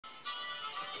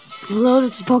Hello,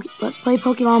 this is Let's play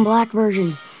Pokemon Black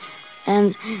version,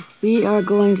 and we are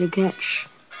going to catch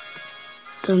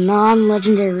the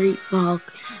non-legendary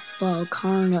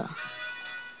Volcarna.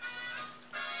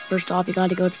 First off, you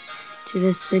gotta go to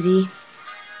this city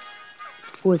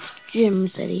with Gym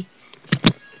City.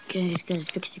 Okay, gotta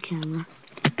fix the camera.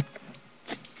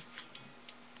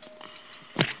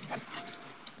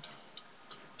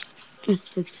 Let's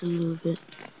fix it a little bit.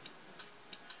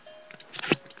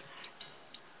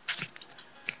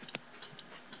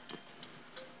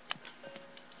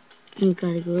 You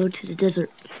gotta go to the desert.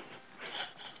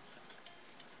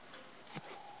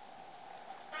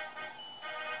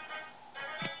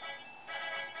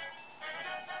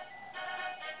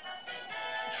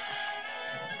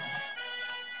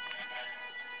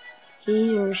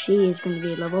 He or she is going to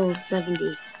be level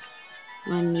 70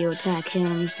 when you attack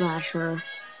him slash her.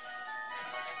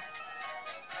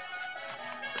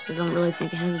 I don't really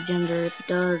think it has a gender. If it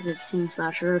does, it's him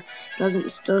slash her. If it doesn't,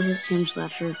 it's still him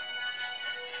slash her.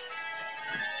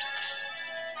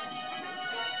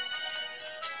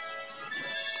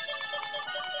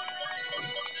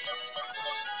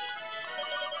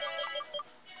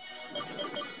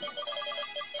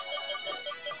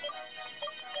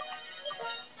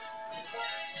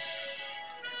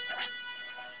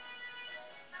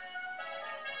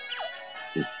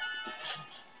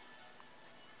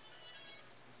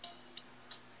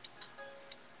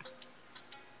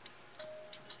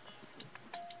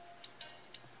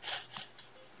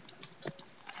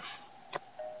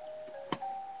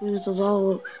 And this is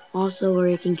also where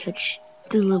you can catch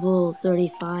the level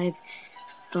 35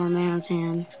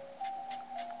 Darmanitan.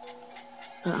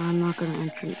 But I'm not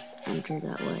gonna enter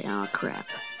that way. Oh crap.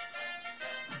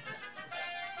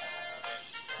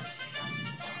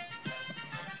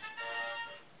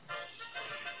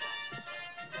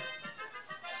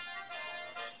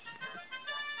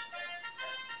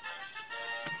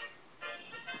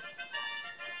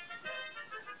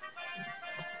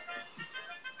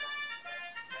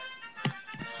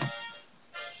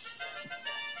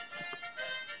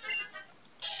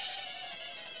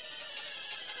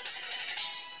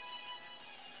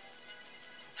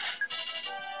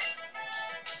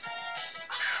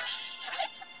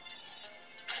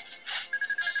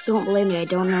 Don't blame me, I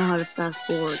don't know how to fast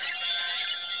forward.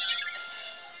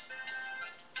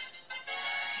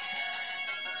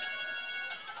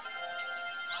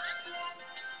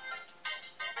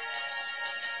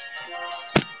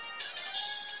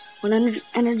 When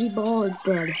energy ball, it's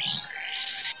dead.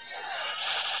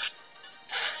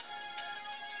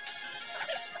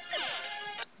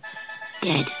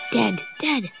 Dead, dead,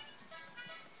 dead.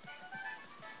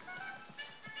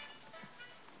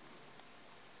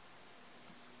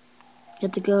 You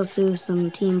have to go through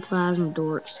some Team Plasma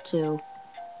dorks too.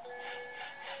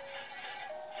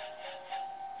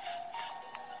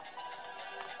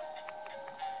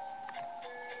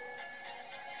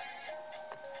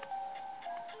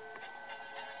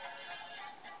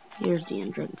 Here's the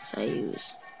entrance I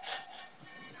use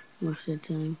most of the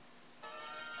time.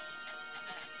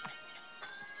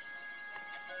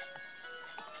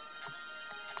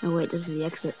 Oh wait, this is the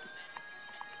exit.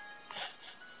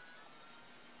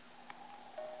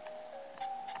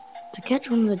 To catch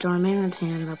one of the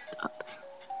Darmanitan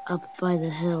up by the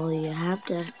hill, you have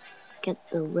to get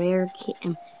the rare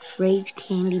Rage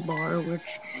Candy Bar,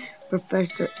 which the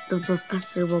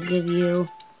professor will give you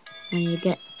when you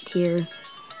get here.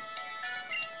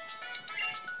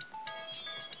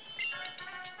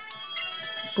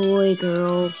 Boy,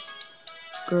 girl,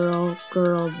 girl,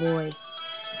 girl, boy.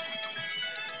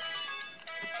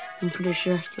 I'm pretty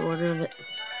sure that's the order of it.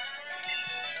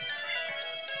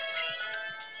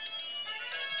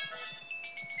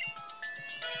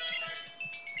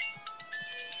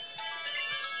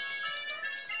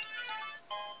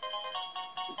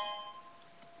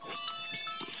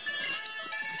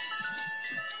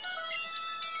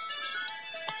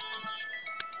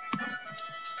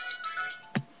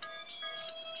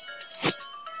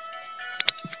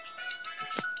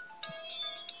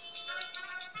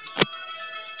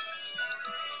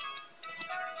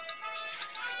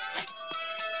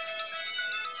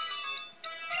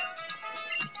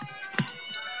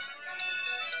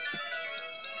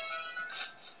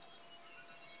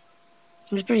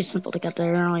 It's pretty simple to get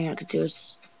there. All you have to do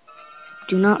is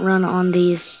do not run on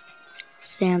these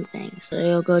sand things. So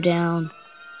you'll go down.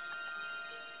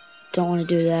 Don't want to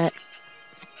do that.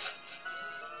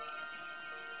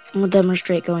 I'll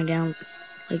demonstrate going down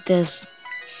like this.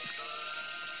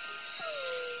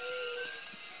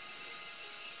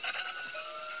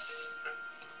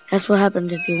 That's what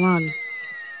happens if you run.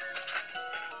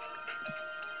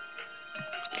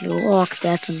 If you walk,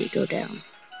 that's when you go down.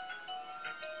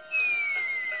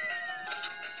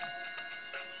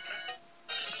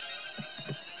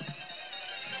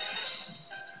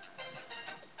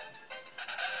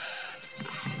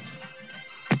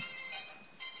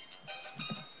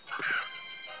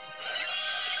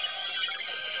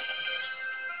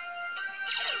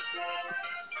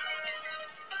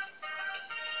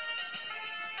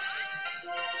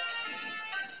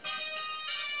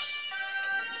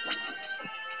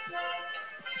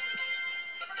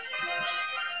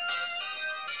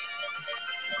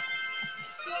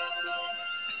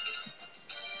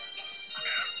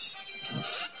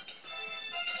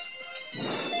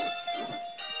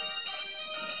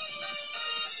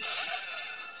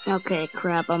 Okay,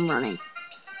 crap, I'm running.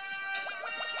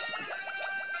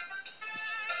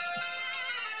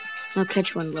 I'll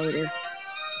catch one later.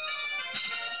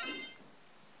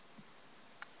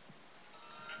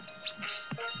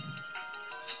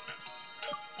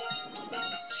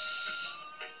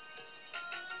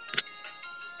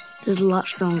 There's a lot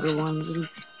stronger ones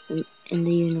in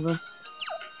the universe.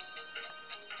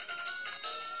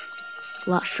 A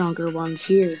lot stronger ones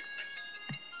here.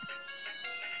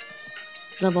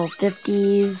 There's level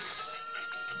 50s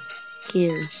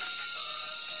here.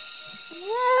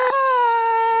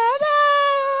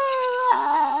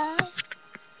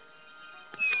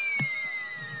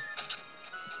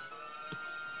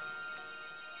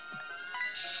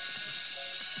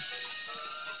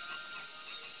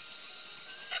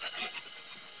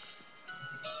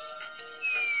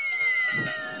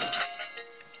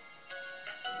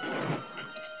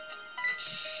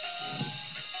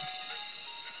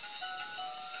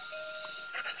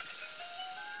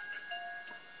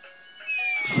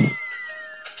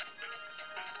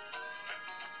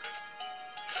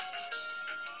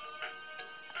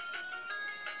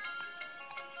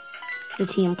 The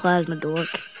Team Plasma Dork.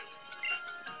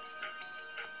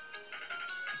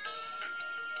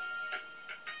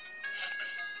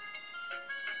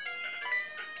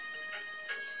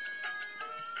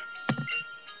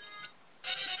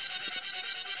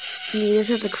 He just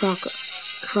has a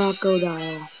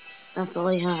crocodile. That's all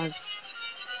he has.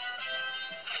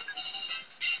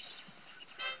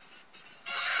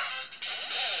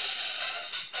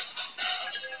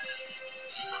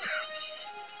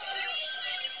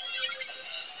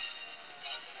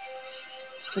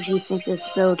 Which he thinks is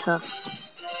so tough.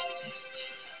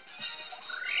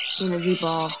 Energy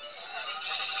ball.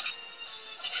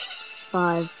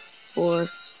 5, 4,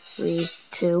 3,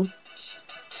 2.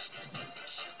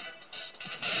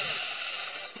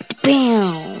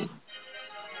 Bam!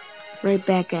 Right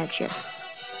back at you.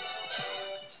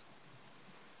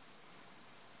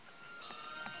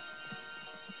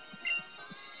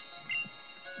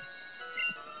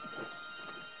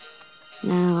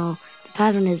 Now, the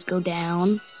pattern is go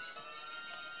down,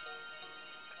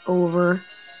 over,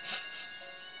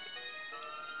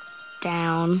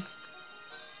 down,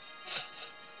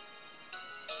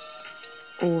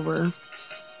 over,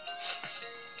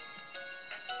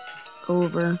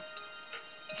 over,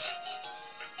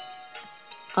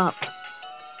 up. I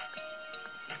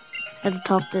have to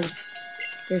talk to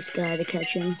this guy to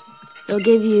catch him. They'll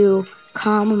give you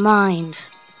calm mind.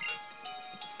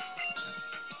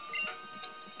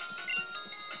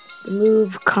 The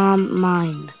move calm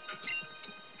mind.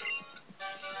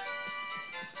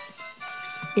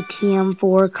 The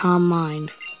TM4 calm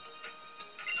mind.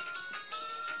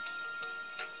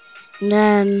 And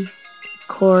then, of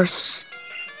course,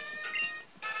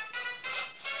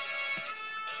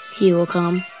 he will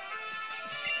come.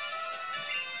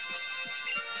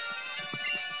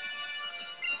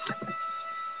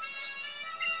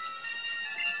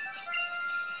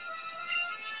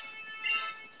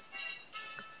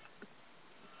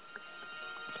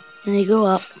 And you go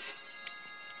up.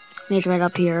 And he's right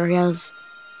up here. He has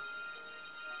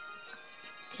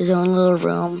his own little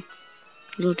room.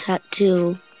 Little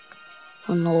tattoo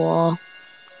on the wall.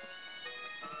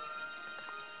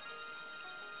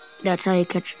 That's how you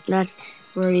catch. That's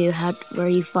where you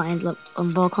find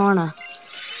Volcarna.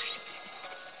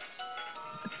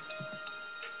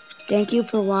 Thank you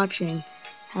for watching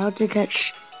How to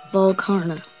Catch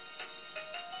Volcarna.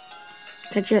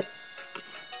 Catch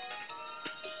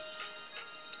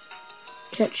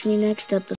me next episode.